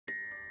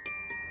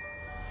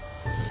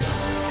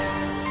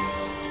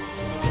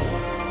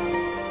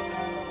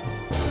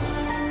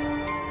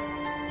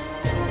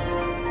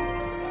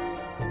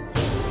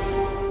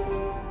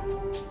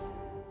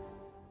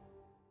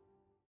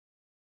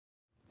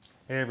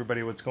Hey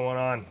everybody, what's going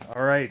on?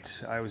 All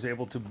right, I was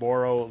able to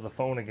borrow the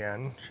phone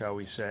again, shall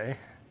we say,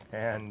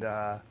 and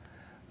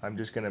I'm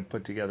just going to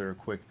put together a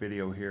quick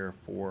video here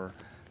for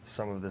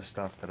some of the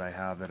stuff that I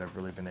have that I've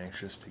really been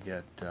anxious to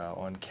get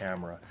on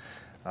camera.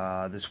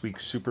 This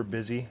week's super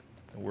busy.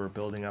 We're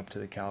building up to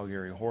the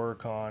Calgary Horror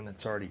Con.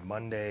 It's already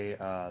Monday.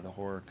 The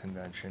horror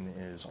convention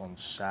is on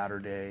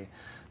Saturday,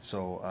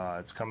 so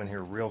it's coming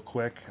here real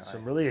quick.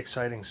 Some really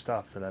exciting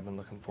stuff that I've been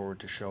looking forward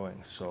to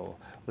showing, so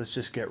let's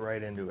just get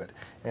right into it.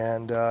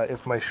 And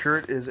if my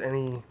shirt is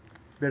any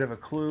bit of a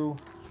clue,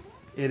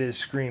 it is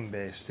Scream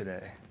based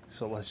today,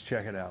 so let's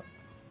check it out.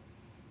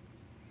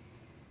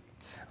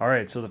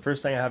 Alright, so the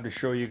first thing I have to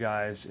show you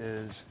guys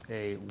is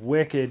a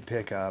wicked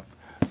pickup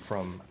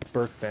from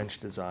Burkbench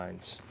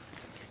Designs.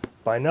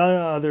 By none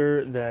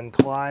other than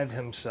Clive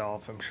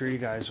himself. I'm sure you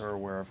guys are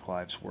aware of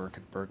Clive's work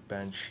at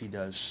Burkbench. He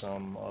does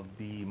some of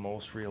the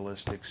most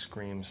realistic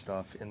Scream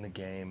stuff in the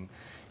game.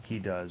 He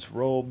does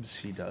robes,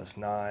 he does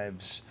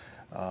knives,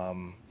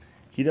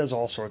 he does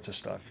all sorts of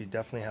stuff. You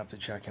definitely have to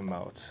check him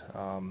out.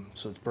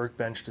 So it's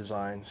Burkbench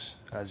Designs,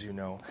 as you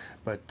know.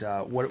 But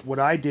what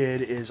I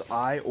did is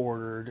I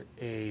ordered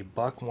a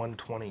Buck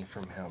 120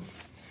 from him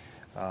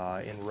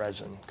in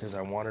resin because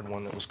I wanted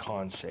one that was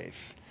con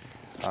safe.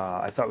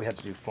 I thought we had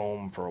to do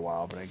foam for a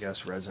while, but I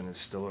guess resin is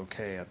still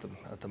okay at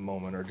the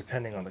moment, or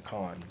depending on the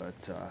con.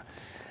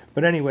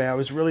 But anyway, I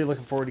was really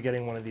looking forward to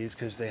getting one of these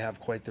because they have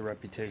quite the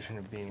reputation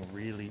of being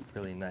really,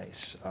 really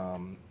nice.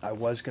 I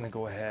was going to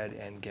go ahead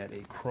and get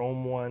a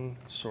chrome one,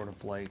 sort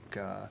of like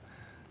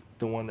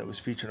the one that was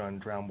featured on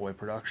Drown Boy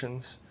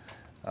Productions.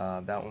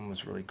 That one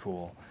was really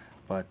cool.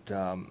 But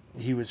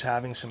he was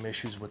having some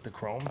issues with the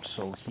chrome,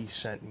 so he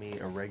sent me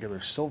a regular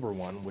silver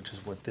one, which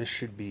is what this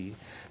should be.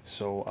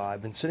 So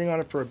I've been sitting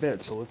on it for a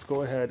bit, so let's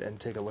go ahead and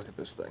take a look at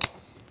this thing.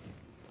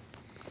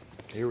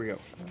 Here we go.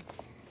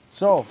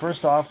 So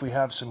first off, we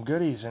have some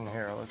goodies in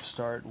here. Let's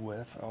start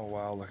with, oh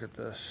wow, look at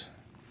this.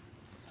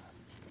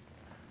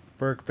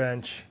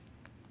 Burkbench.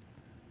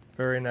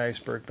 Very nice,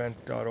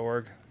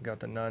 burkbench.org.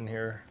 Got the nun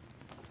here.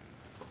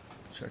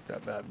 Check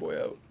that bad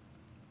boy out.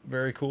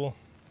 Very cool.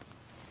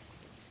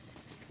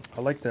 I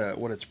like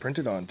what it's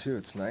printed on too.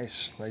 It's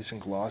nice and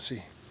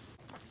glossy.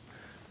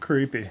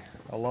 Creepy.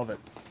 I love it.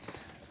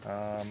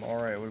 All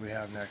right, what do we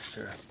have next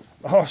here?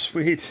 Oh,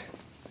 sweet.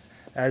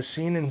 As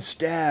seen in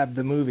Stab,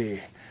 the movie.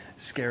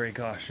 Scary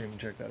costume.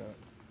 Check that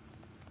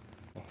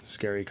out.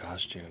 Scary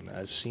costume.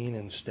 As seen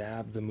in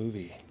Stab, the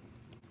movie.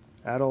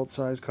 Adult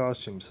size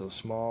costume. So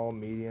small,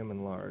 medium,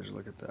 and large.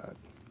 Look at that.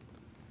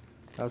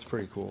 That's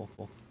pretty cool.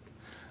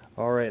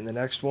 All right, and the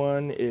next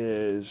one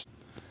is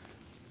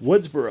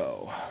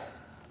Woodsboro.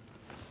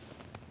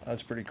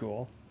 That's pretty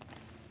cool.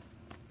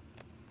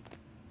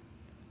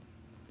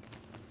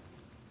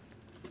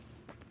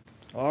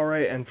 All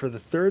right, and for the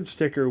third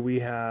sticker, we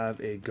have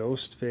a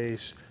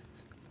Ghostface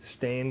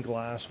stained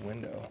glass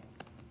window.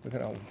 Look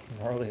at how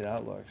gnarly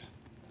that looks.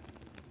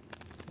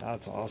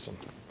 That's awesome.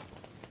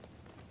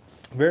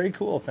 Very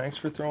cool. Thanks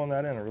for throwing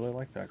that in. I really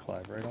like that,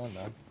 Clive. Right on,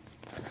 man.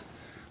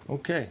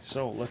 Okay,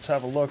 so let's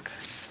have a look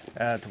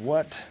at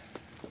what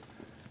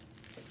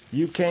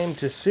you came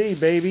to see,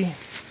 baby.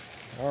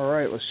 All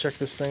right, let's check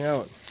this thing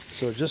out.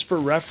 So just for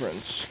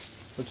reference,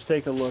 let's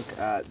take a look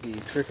at the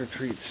Trick or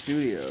Treat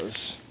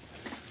Studios.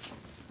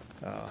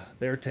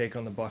 Their take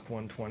on the Buck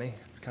 120.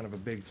 It's kind of a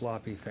big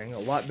floppy thing. A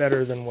lot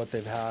better than what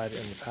they've had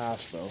in the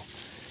past, though.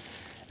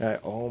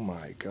 Oh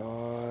my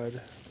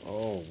God.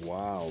 Oh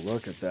wow,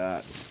 look at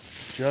that.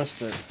 Just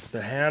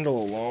the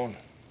handle alone.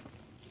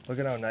 Look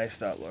at how nice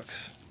that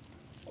looks.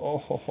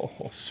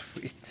 Oh,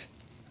 sweet.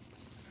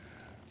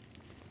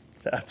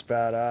 That's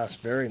badass.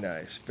 Very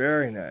nice.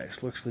 Very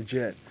nice. Looks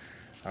legit.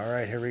 All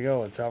right, here we go.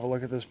 Let's have a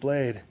look at this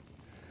blade.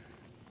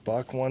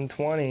 Buck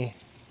 120.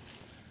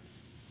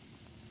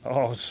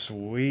 Oh,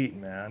 sweet,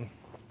 man.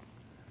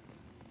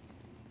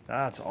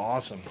 That's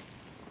awesome.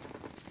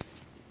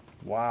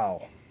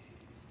 Wow.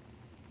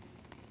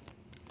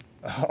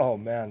 Oh,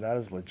 man, that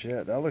is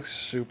legit. That looks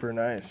super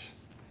nice.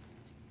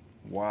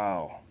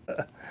 Wow.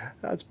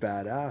 That's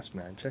badass,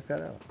 man. Check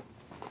that out.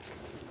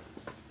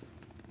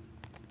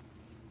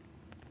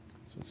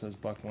 So it says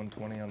Buck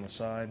 120 on the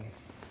side.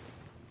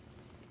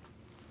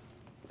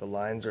 The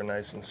lines are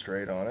nice and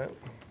straight on it.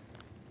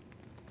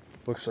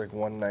 Looks like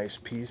one nice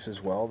piece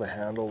as well. The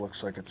handle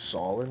looks like it's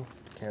solid.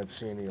 Can't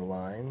see any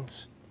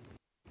lines.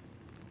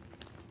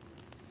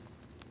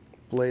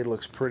 Blade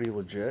looks pretty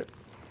legit.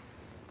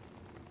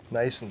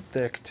 Nice and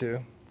thick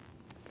too.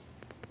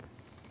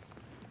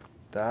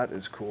 That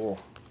is cool.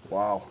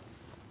 Wow.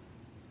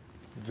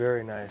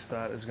 Very nice.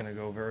 That is going to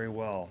go very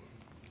well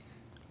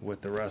with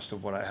the rest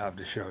of what I have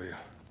to show you.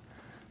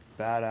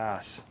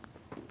 Badass.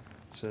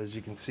 So as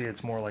you can see,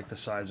 it's more like the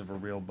size of a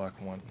real Buck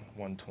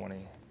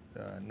 120.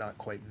 Not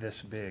quite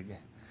this big.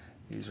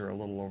 These are a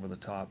little over the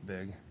top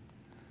big.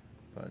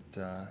 But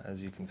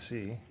as you can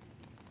see,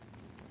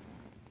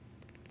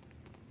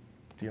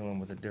 dealing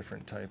with a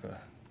different type of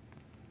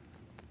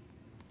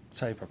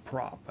type of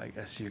prop, I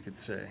guess you could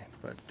say.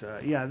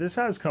 But yeah, this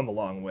has come a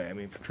long way. I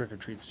mean, for Trick or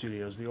Treat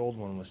Studios, the old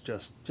one was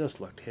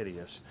just looked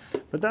hideous.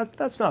 But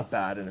that's not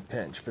bad in a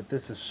pinch. But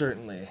this is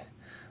certainly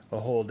a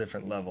whole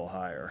different level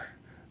higher.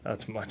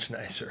 That's much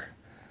nicer.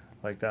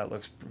 Like, that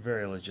looks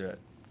very legit.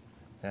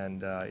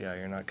 And yeah,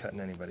 you're not cutting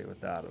anybody with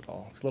that at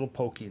all. It's a little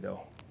pokey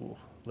though. Ooh,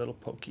 little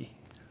pokey.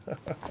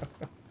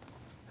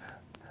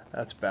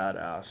 That's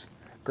badass.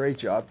 Great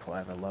job,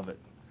 Clive. I love it.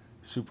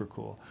 Super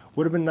cool.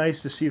 Would have been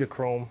nice to see the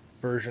chrome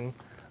version.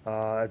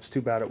 It's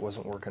too bad it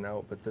wasn't working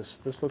out, but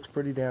this looks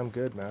pretty damn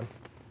good, man.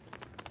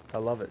 I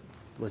love it.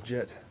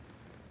 Legit.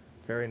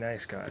 Very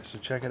nice, guys. So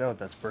check it out.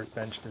 That's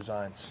Burkbench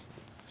Designs.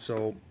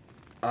 So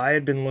I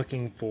had been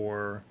looking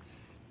for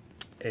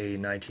a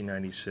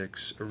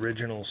 1996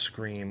 original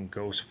Scream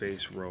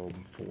Ghostface robe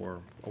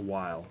for a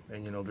while,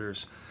 and you know,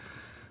 there's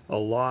a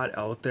lot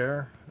out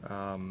there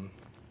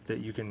that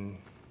you can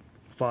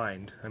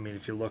find. I mean,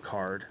 if you look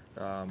hard,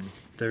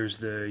 there's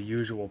the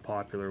usual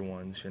popular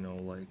ones, you know,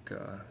 like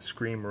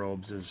Scream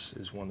Robes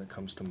is one that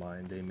comes to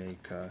mind. They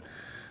make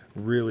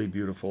really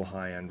beautiful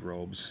high-end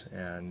robes,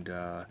 and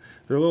they're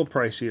a little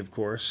pricey, of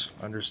course,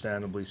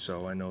 understandably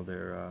so. I know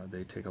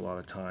they take a lot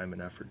of time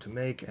and effort to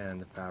make, and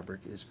the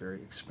fabric is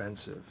very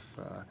expensive.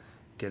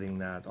 Getting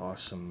that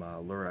awesome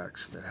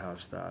lurex that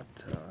has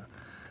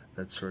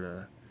that sort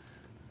of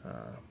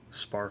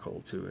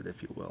sparkle to it,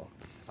 if you will.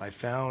 I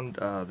found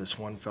this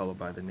one fellow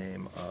by the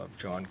name of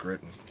John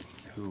Gritton,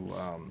 who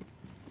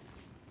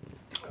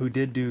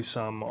did do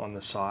some on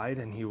the side,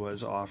 and he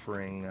was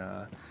offering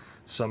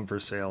some for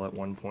sale at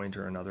one point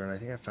or another, and I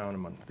think I found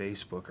him on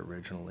Facebook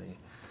originally.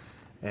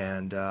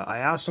 And I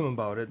asked him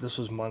about it. This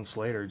was months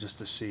later, just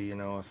to see, you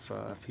know, if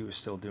he was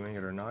still doing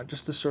it or not,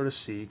 just to sort of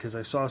see, because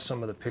I saw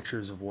some of the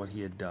pictures of what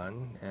he had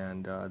done,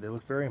 and they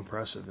looked very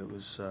impressive. It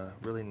was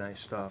really nice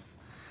stuff.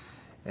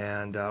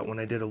 And when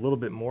I did a little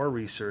bit more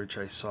research,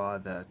 I saw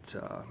that,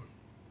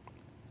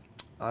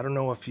 I don't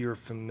know if you're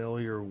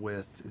familiar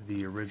with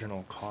the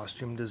original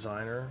costume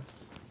designer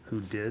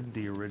who did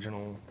the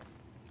original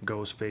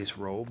Ghostface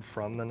robe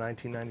from the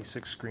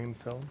 1996 Scream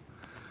film.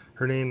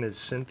 Her name is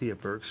Cynthia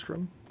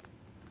Bergstrom.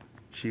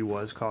 She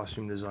was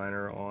costume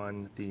designer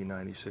on the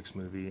 96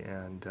 movie,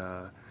 and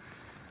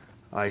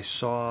I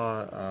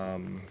saw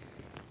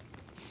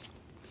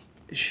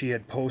she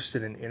had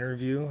posted an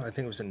interview, I think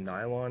it was in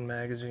Nylon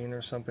magazine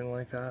or something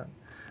like that,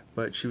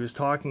 but she was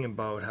talking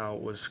about how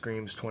it was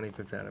Scream's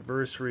 25th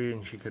anniversary,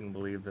 and she couldn't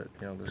believe that,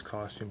 you know, this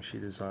costume she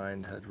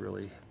designed had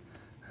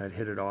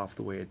hit it off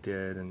the way it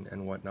did,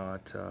 and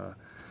whatnot.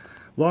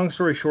 Long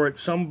story short,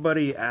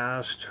 somebody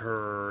asked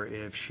her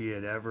if she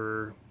had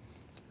ever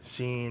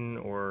seen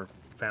or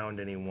found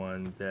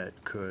anyone that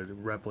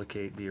could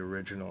replicate the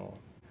original,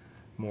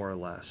 more or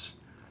less.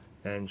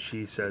 And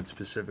she said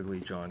specifically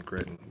John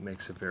Gritton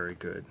makes a very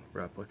good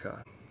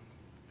replica.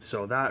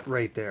 So that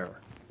right there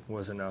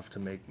was enough to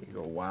make me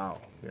go, wow,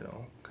 you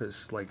know,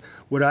 because like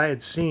what I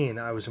had seen,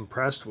 I was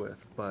impressed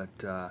with.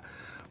 But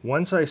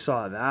once I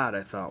saw that,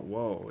 I thought,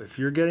 whoa, if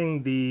you're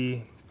getting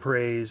the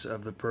praise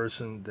of the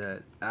person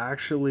that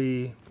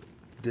actually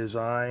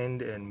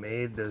designed and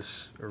made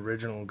this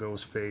original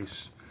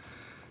Ghostface,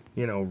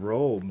 you know,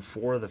 robe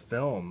for the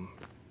film,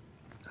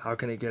 how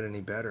can it get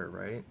any better,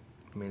 right?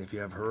 I mean, if you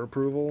have her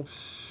approval,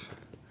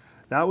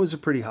 that was a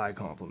pretty high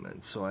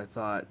compliment. So I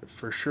thought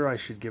for sure I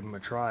should give him a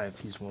try if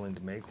he's willing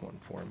to make one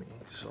for me.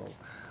 So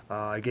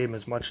I gave him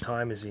as much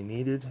time as he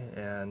needed,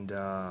 and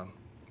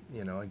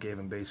you know, I gave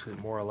him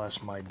basically more or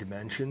less my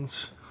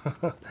dimensions,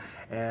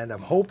 and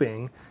I'm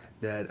hoping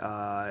that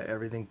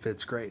everything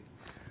fits great.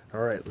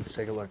 All right, let's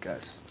take a look,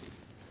 guys.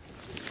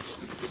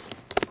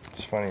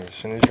 It's funny, as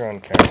soon as you're on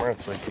camera,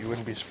 it's like you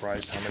wouldn't be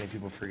surprised how many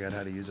people forget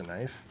how to use a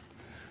knife.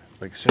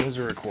 Like, as soon as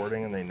they're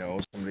recording and they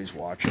know somebody's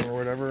watching or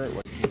whatever,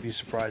 like, you'd be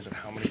surprised at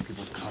how many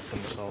people cut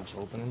themselves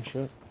open and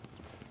shit.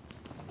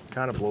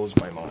 Kind of blows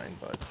my mind,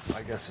 but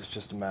I guess it's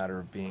just a matter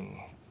of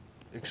being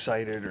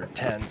excited or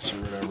tense or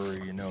whatever,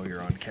 you know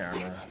you're on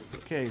camera.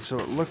 Okay, so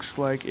it looks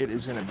like it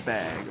is in a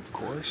bag, of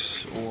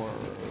course, or...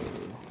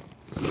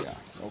 yeah,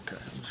 okay.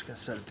 I'm just going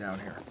to set it down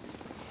here.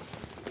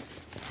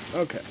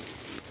 Okay.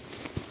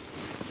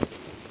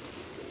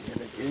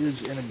 And it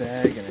is in a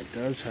bag, and it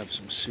does have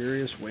some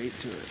serious weight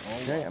to it.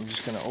 Okay, I'm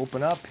just going to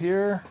open up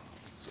here.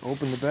 Let's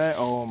open the bag.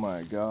 Oh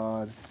my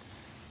god.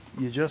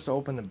 You just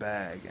open the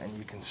bag, and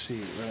you can see.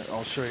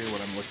 I'll show you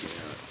what I'm looking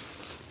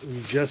at.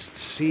 You just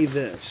see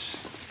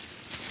this,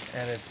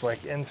 and it's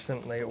like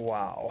instantly,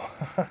 wow.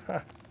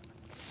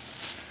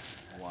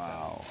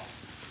 Wow.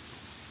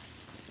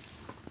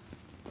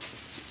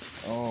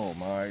 Oh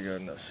my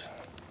goodness.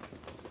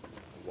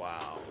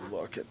 Wow,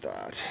 look at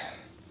that.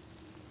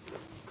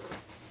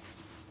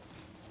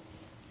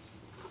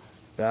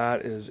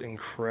 That is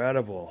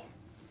incredible.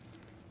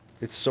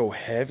 It's so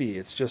heavy.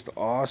 It's just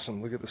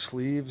awesome. Look at the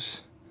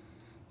sleeves.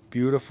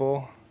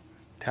 Beautiful.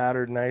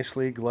 Tattered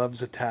nicely.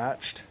 Gloves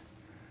attached.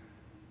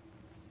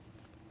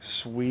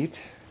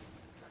 Sweet.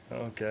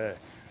 Okay.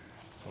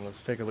 Well,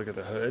 let's take a look at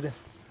the hood.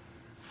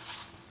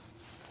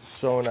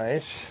 So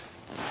nice.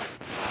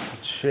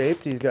 it's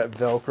shaped. He's got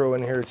Velcro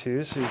in here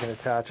too, so you can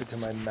attach it to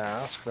my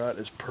mask. That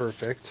is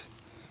perfect.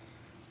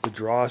 The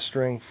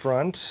drawstring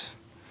front,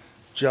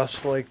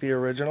 just like the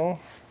original.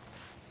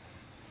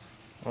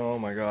 Oh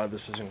my god,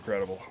 this is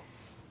incredible.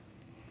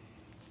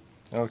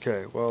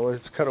 Okay, well,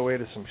 let's cut away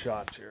to some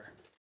shots here.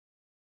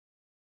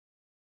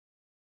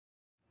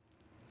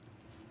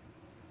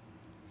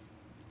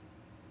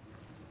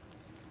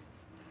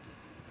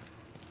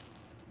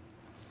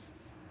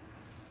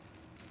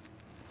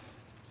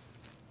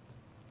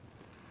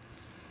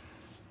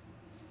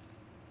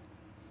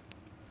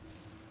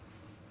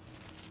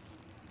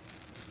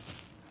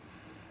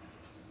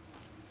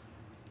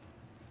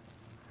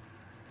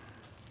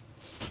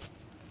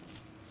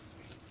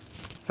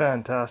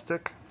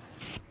 Fantastic.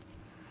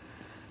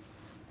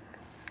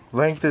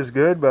 Length is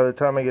good. By the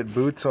time I get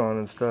boots on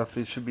and stuff,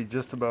 these should be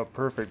just about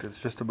perfect. It's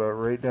just about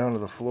right down to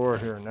the floor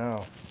here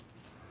now.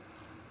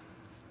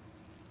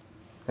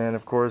 And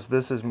of course,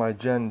 this is my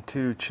Gen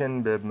 2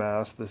 chin bib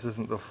mask. This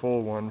isn't the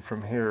full one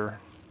from here.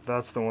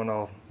 That's the one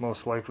I'll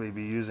most likely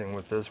be using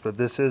with this, but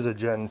this is a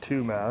Gen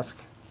 2 mask.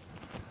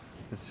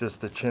 It's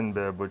just the chin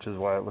bib, which is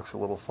why it looks a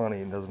little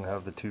funny and doesn't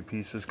have the two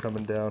pieces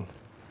coming down.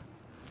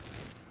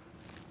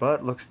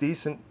 But looks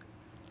decent.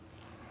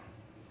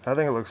 I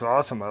think it looks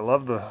awesome. I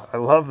love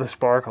the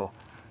sparkle.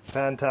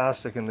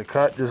 Fantastic, and the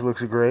cut just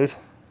looks great.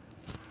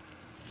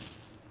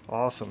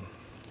 Awesome.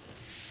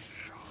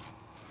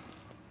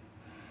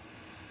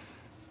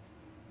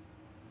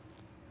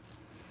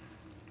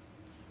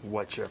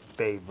 What's your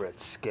favorite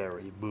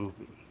scary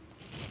movie?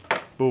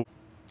 Boom.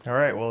 All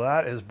right, well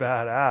that is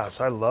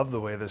badass. I love the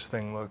way this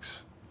thing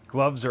looks.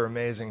 Gloves are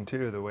amazing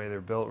too, the way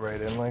they're built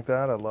right in like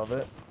that. I love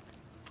it.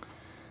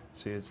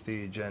 See, it's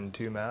the Gen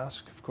 2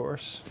 mask, of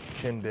course.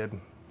 Chin bib,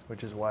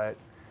 which is why it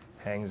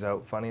hangs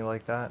out funny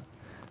like that.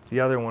 The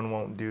other one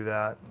won't do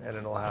that, and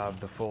it'll have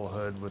the full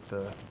hood with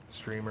the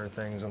streamer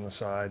things on the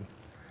side.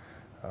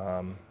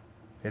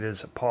 It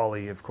is a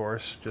poly, of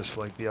course, just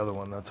like the other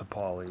one. That's a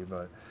poly,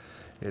 but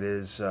it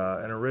is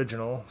an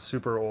original,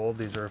 super old.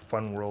 These are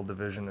Fun World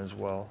Division as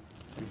well.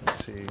 You can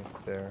see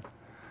there.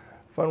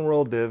 Fun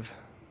World Div,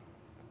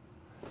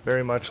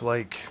 very much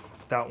like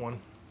that one.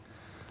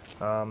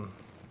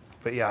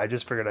 But yeah, I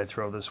just figured I'd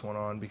throw this one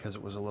on because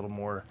it was a little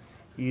more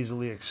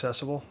easily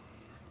accessible.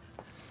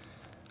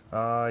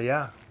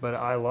 Yeah, but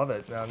I love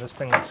it. Now, this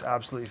thing looks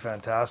absolutely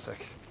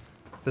fantastic.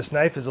 This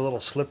knife is a little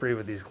slippery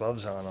with these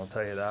gloves on, I'll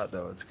tell you that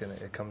though.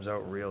 It comes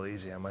out real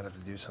easy. I might have to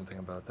do something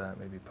about that.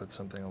 Maybe put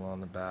something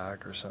along the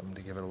back or something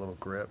to give it a little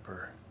grip,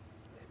 or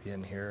maybe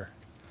in here.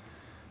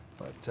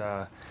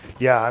 But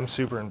yeah, I'm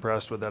super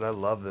impressed with it. I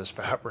love this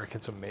fabric.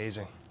 It's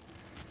amazing.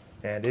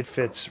 And it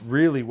fits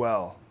really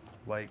well,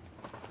 like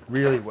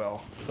really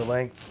well. The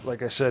length,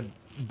 like I said,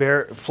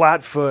 bare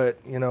flat foot,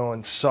 you know,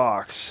 and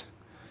socks.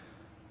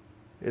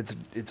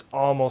 It's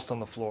almost on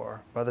the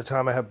floor. By the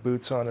time I have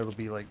boots on, it'll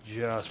be like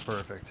just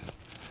perfect.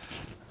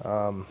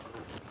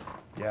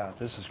 Yeah,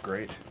 this is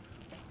great.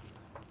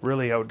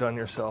 Really outdone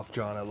yourself,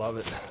 John. I love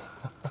it.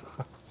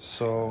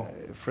 So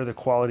for the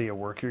quality of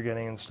work you're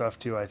getting and stuff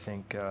too, I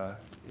think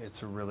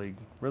it's a really,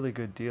 really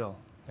good deal.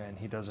 And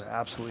he does an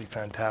absolutely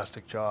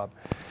fantastic job.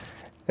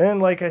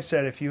 And like I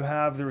said, if you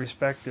have the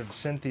respective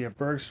Cynthia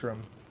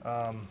Bergstrom,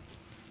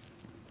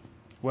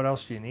 what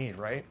else do you need,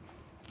 right?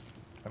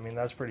 I mean,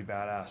 that's pretty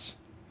badass.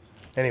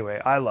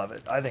 Anyway, I love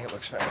it. I think it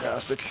looks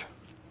fantastic.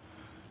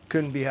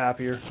 Couldn't be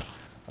happier.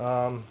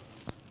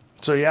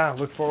 So yeah,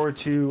 look forward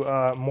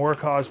to more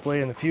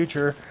cosplay in the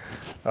future.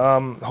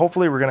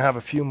 Hopefully we're going to have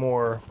a few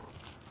more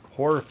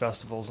horror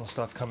festivals and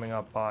stuff coming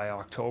up by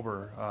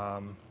October.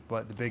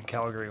 But the big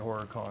Calgary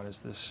Horror Con is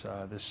this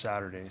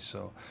Saturday,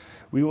 so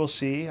we will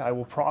see. I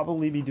will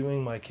probably be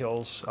doing my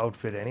Kills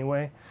outfit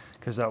anyway,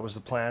 because that was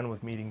the plan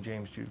with meeting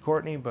James Jude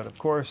Courtney, but of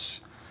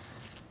course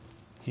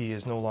he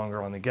is no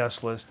longer on the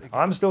guest list.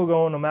 I'm still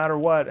going no matter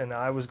what, and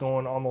I was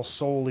going almost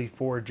solely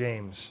for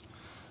James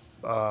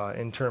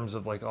in terms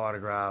of like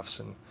autographs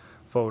and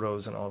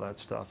photos and all that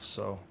stuff.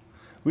 So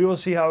we will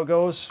see how it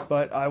goes,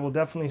 but I will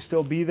definitely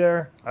still be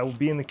there. I will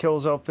be in the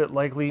Kills outfit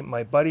likely.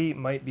 My buddy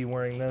might be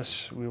wearing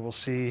this. We will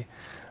see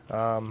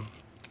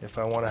if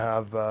I want to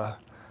have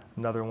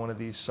another one of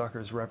these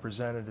suckers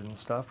represented and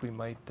stuff. We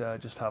might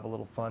just have a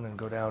little fun and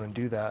go down and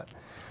do that.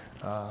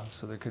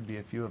 So there could be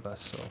a few of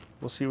us, so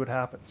we'll see what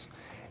happens.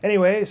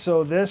 Anyway,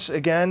 so this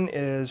again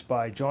is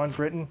by John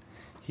Gritton.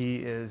 He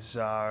is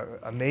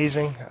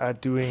amazing at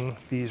doing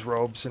these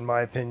robes, in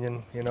my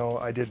opinion. You know,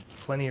 I did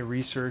plenty of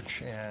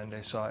research and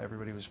I saw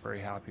everybody was very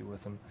happy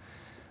with him.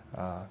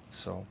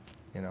 So,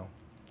 you know,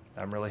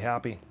 I'm really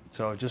happy.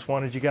 So just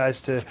wanted you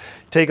guys to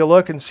take a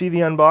look and see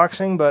the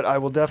unboxing, but I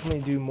will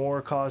definitely do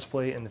more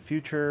cosplay in the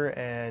future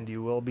and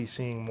you will be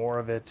seeing more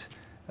of it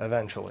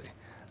eventually.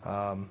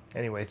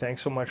 Anyway,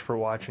 thanks so much for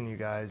watching, you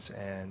guys,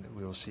 and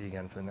we will see you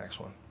again for the next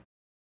one.